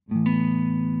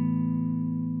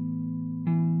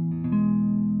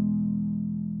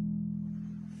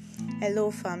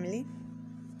Hello, family.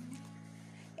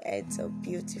 It's a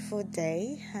beautiful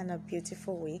day and a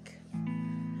beautiful week.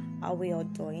 How are we all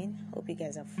doing? Hope you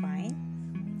guys are fine.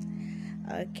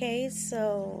 Okay,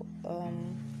 so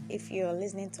if you're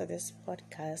listening to this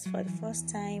podcast for the first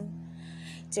time,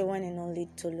 it's your one and only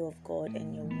T.O.G of God,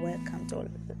 and you're welcome to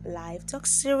Live Talk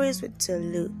Series with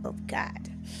T.O.G of God.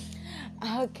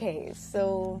 Okay,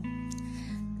 so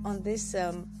on this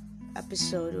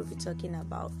episode, we'll be talking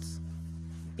about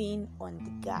being on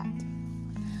the guard.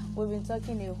 We've been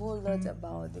talking a whole lot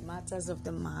about the matters of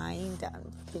the mind and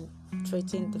been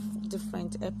treating the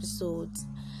different episodes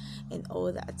and all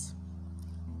that.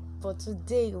 But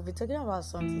today we'll be talking about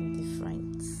something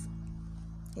different.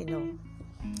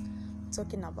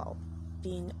 Talking about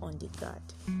being on the guard.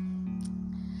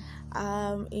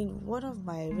 In one of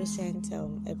my recent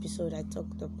episodes, I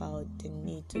talked about the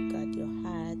need to guard your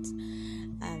heart,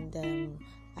 and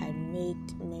I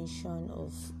made mention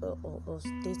of a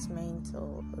statement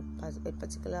or a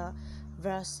particular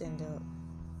verse in the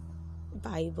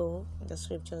Bible, the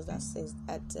scriptures that says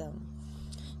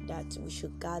that we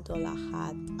should guard all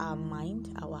our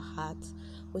mind, our heart,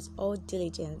 with all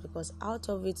diligence, because out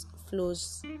of it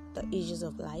flows the issues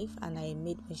of life. And I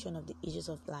made mention of the issues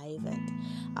of life and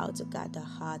how to guard the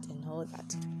heart and all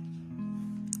that.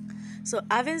 So,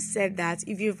 having said that,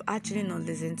 if you've actually not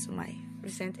listened to my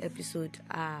recent episode,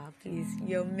 please,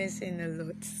 you're missing a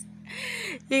lot.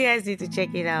 You guys need to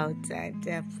check it out and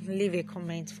leave a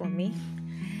comment for me.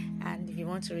 And if you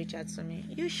want to reach out to me,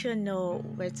 you should know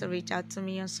where to reach out to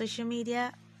me on social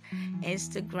media: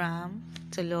 Instagram,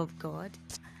 T.O.G of God;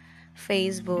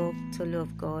 Facebook, T.O.G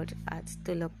of God at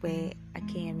Tolokwe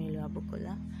Akeyemilu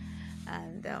Abukola;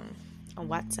 and on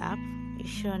WhatsApp, you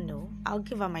should know. I'll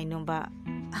give out my number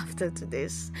after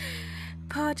today's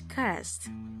podcast.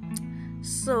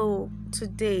 So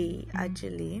today,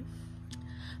 actually,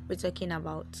 we're talking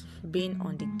about being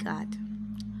on the guard.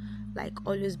 Like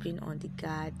always being on the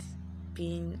guard,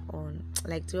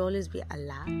 to always be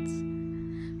alert,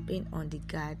 being on the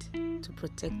guard to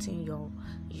protecting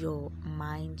your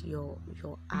mind, your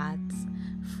heart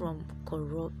from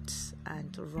corrupt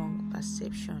and wrong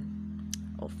perception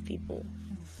of people.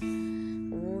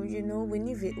 Well, we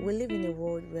live in a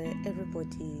world where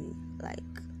everybody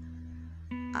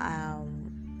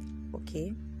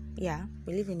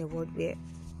we live in a world where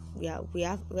we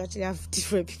actually have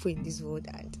different people in this world,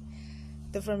 and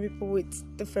different people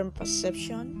with different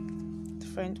perception,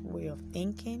 different way of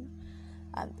thinking,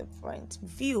 and different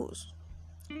views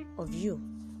of you.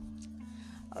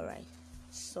 Alright,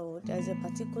 so there's a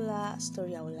particular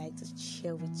story I would like to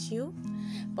share with you,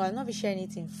 but I'll not be sharing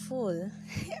it in full.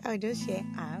 I'll just share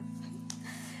half.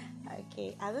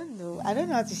 Okay, I don't know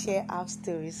how to share half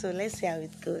stories, so let's see how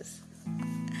it goes.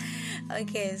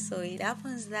 Okay, so it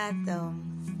happens that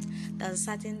there's a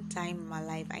certain time in my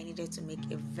life I needed to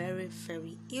make a very,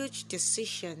 very huge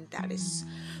decision that is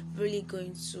really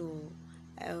going to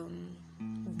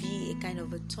be a kind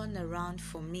of a turnaround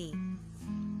for me.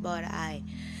 But I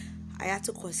had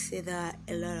to consider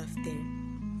a lot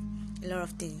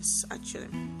of things actually.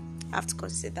 I have to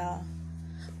consider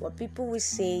what people will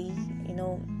say.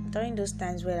 During those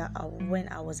times when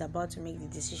I was about to make the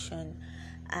decision,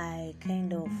 I'm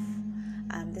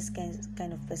this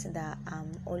kind of person that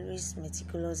I'm always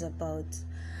meticulous about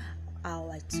how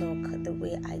I talk, the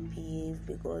way I behave,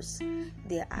 because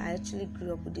I actually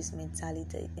grew up with this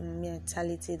mentality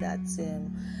that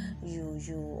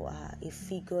you are a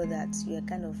figure, that you are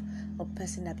kind of a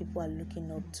person that people are looking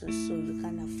up to, so you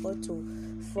can't afford to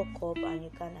fuck up and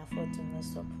you can't afford to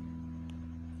mess up.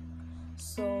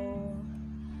 So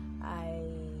I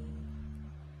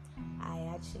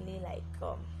actually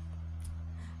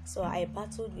so I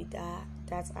battled with that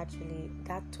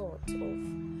thought of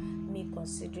me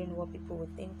considering what people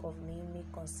would think of me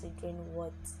considering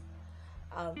what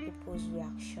people's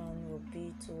reaction will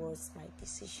be towards my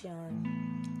decision.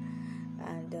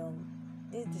 And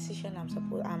this decision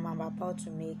I'm about to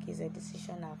make is a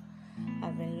decision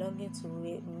I've been longing to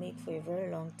make for a very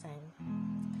long time,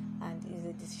 and is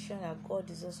a decision that God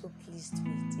is also pleased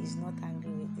with. He's not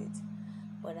angry with it,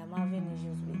 but I'm having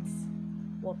issues with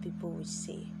what people will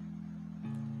say.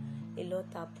 A lot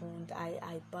happened.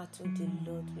 I battled a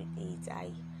lot with it.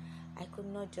 I could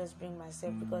not just bring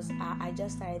myself, because I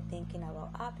just started thinking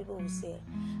about people will say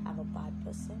I'm a bad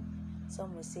person.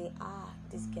 Some will say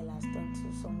this girl has done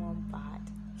to someone bad.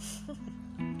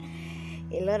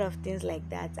 A lot of things like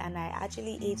that, and I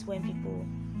actually hate when people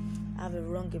have a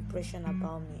wrong impression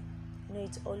about me.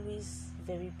 It's always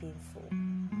very painful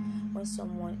when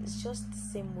someone, it's just the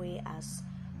same way as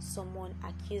someone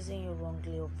accusing you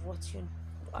wrongly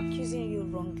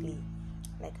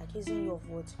like accusing you of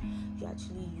what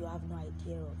you have no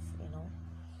idea of,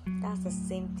 That's the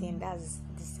same thing, that's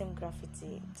the same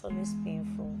graffiti. It's always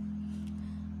painful.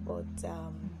 But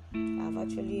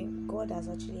God has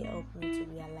actually helped me to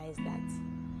realize that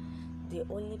the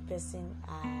only person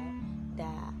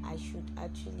that I should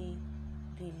actually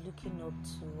be looking up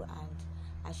to, and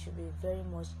I should be very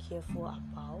much careful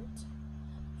about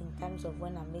in terms of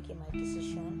when I'm making my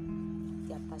decision,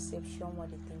 their perception, what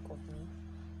they think of me.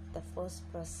 The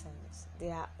first persons,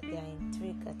 they are in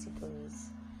three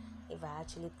categories, if I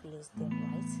actually place them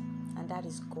right, and that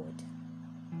is God.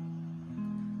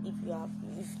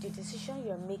 If the decision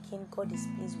you are making, God is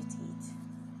pleased with it,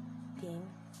 then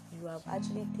you have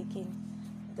actually taken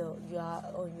you are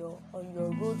on your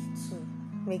road to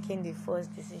making the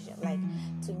first decision, like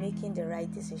to making the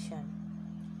right decision.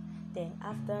 Then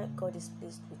after God is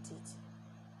pleased with it,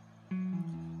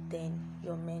 then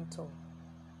your mentor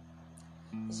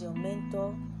is your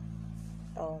mentor.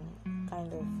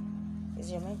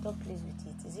 Is your mentor pleased with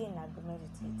it? Is he in agreement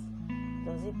with it?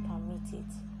 Does he permit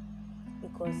it?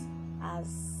 Because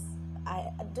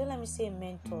don't let me say a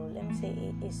mentor, let me say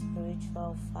a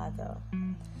spiritual father,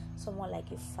 someone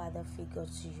like a father figure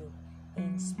to you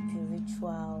in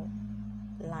spiritual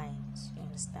lines, you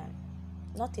understand?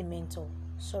 Not a mentor,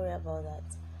 sorry about that,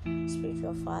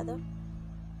 spiritual father.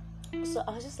 So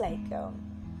I was just like,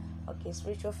 okay,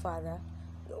 spiritual father,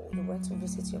 you went to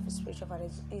visit your spiritual father.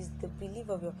 Is the belief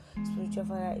of your spiritual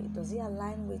father, does it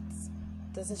align with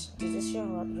the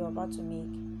decision you're about to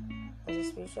make? Does the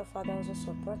spiritual father also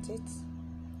support it?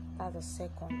 That's the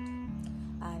second.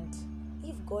 And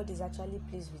if God is actually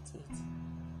pleased with it,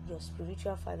 your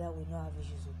spiritual father will not have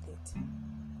issues with it.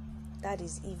 That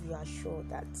is if you are sure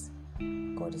that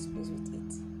God is pleased with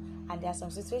it. And there are some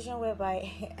situations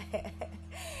whereby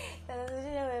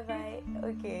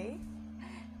okay,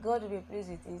 God will be pleased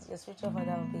with it, your spiritual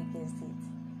father will be against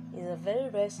it. It's a very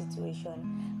rare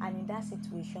situation, and in that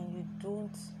situation you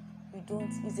don't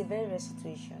it's a very rare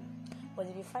situation. But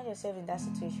if you find yourself in that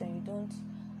situation, you don't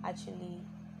actually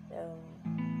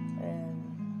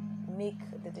make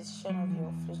the decision of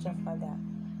your spiritual father,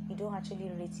 you don't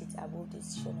actually rate it above the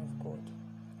decision of God.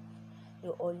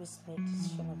 You always make the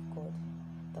decision of God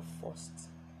the first.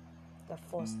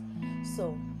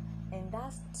 So in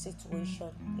that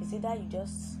situation, it's either you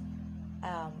just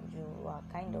you are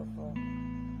kind of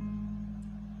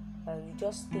you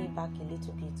just stay back a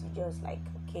little bit. You just like,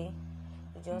 okay,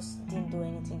 you just didn't do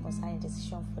anything concerning the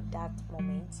decision for that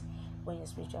moment when your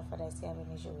spiritual father is still having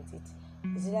an issue with it.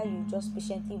 It's either you just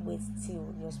patiently wait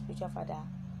till your spiritual father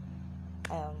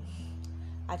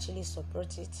actually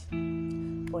support it.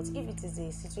 But if it is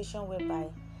a situation whereby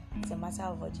it's a matter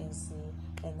of urgency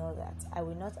and all that, I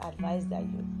will not advise that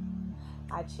you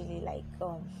actually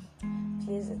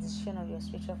place the decision of your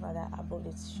spiritual father above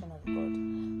the decision of God.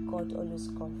 God always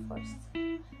comes first,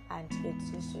 and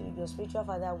your spiritual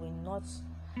father will not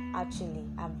actually,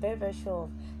 I'm very very sure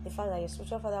of the fact that your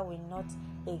spiritual father will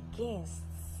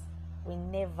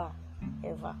never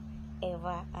ever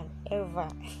and ever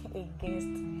against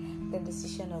the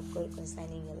decision of God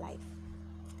concerning your life.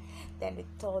 Then the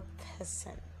third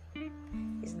person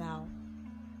is now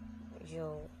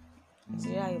your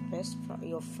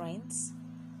friends,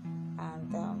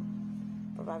 and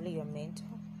probably your mentor.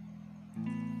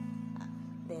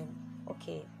 Then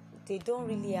okay, they don't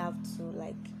really have to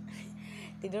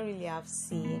they don't really have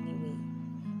say anyway.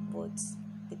 But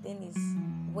the thing is,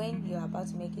 when you're about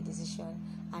to make a decision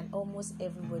and almost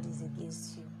everybody is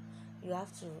against you, you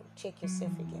have to check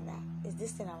yourself again. That is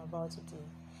this thing I'm about to do,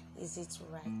 is it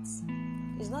right?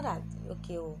 It's not that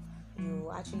you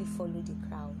actually follow the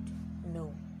crowd,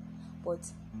 no.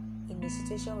 But in a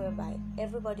situation whereby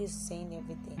everybody is saying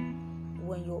everything,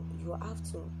 when you have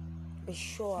to be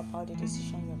sure about the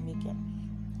decision you're making,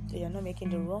 so you're not making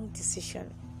the wrong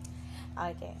decision.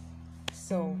 Okay,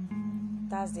 so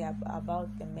that's about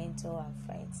the mentor and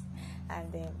friends,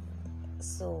 and then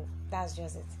so that's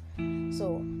just it.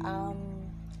 So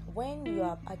when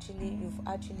you've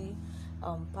actually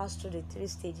passed through the 3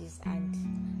 stages,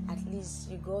 and at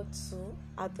least you got 2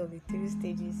 out of the 3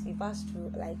 stages, you passed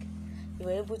through, you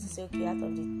were able to say, okay, out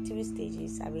of the 3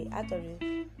 stages, out of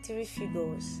the 3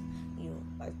 figures, you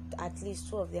at least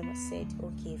 2 of them said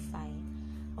okay, fine.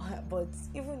 But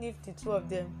even if the 2 of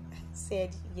them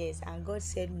said yes and God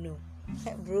said no,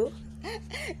 bro,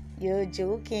 you're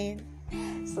joking.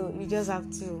 So you just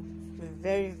have to be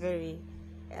very very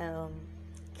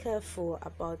careful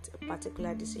about a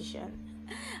particular decision.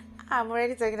 I'm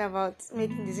already talking about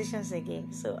making decisions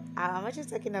again, so I'm actually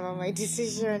talking about my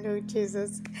decision. Oh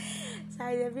Jesus. So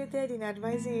I debated in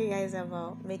advising you guys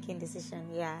about making decision.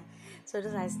 Yeah, So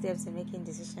those are steps in making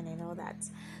decision and all that.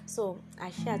 So I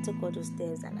took all those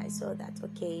steps, and I saw that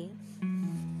okay,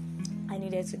 I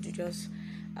needed to do just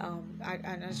and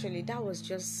actually that was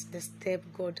just the step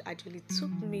God actually took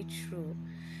me through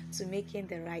to making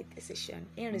the right decision,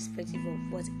 irrespective of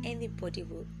what anybody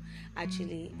will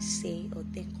actually say or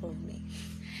think of me.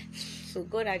 So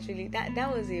God actually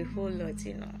that was a whole lot,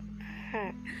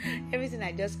 everything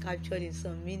I just captured in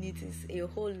some minutes is a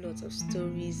whole lot of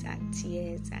stories and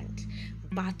tears and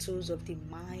battles of the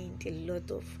mind, a lot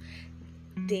of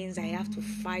things I have to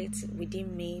fight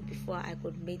within me before I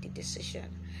could make the decision.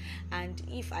 And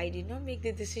if I did not make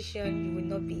the decision, you will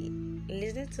not be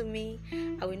listening to me.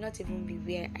 I will not even be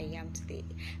where I am today.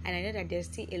 And I know that there's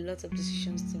still a lot of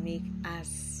decisions to make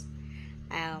as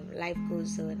life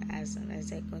goes on, as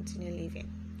I continue living.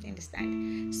 You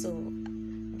understand? So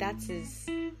that is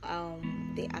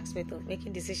the aspect of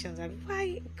making decisions, and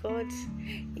why God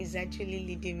is actually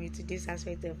leading me to this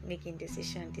aspect of making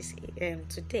decisions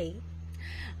today.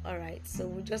 Alright, so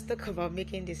we'll just talk about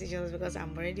making decisions because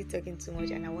I'm already talking too much,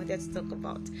 and I wanted to talk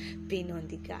about being on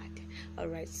the guard.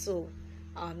 Alright, so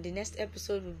the next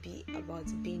episode will be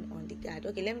about being on the guard.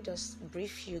 Okay, let me just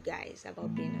brief you guys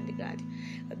about being on the guard.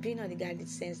 Being on the guard in the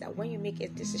sense that when you make a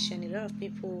decision, a lot of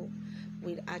people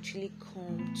will actually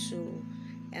come to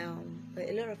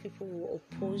a lot of people will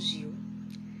oppose you.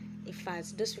 In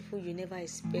fact, those people you never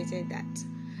expected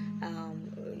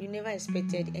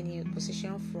any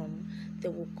opposition from, they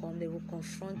will come, they will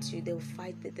confront you, they will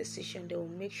fight the decision, they will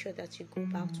make sure that you go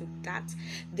back to that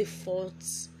default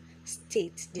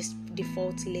state, this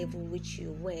default level which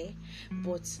you were.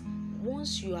 But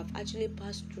once you have actually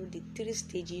passed through the 3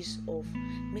 stages of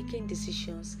making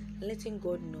decisions, letting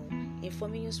God know,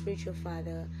 informing your spiritual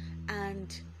father,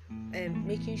 and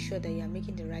making sure that you are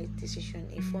making the right decision,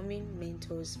 informing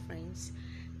mentors, friends,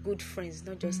 good friends,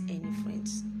 not just any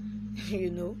friends, and you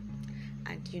know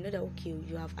that okay,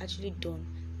 you have actually done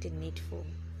the needful.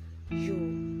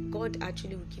 God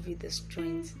actually will give you the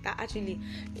strength. That actually,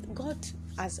 God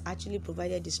has actually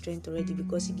provided the strength already,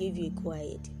 because He gave you a go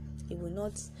ahead. He will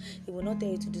not tell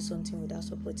you to do something without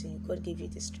supporting you. God gave you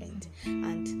the strength,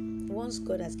 and once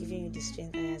God has given you the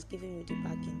strength and has given you the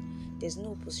backing, there's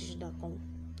no opposition that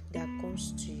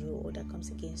comes to you or that comes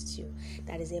against you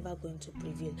that is ever going to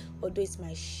prevail. Although it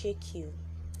might shake you,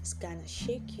 it's gonna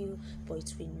shake you, but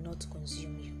it will not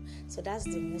consume you. So that's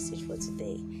the message for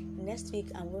today. Next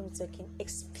week, I'm going to be talking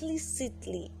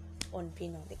explicitly on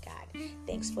being on the guard.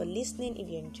 Thanks for listening. If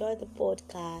you enjoyed the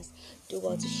podcast, do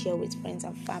well to share with friends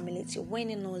and family to win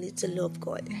and only to love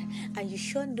God. And you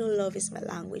sure know love is my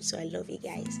language, so I love you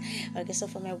guys. Okay, so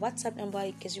for my WhatsApp number,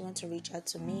 in case you want to reach out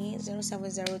to me,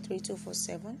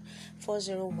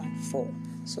 07032474014.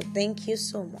 So thank you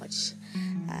so much,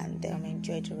 and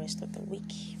enjoy the rest of the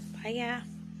week. Bye.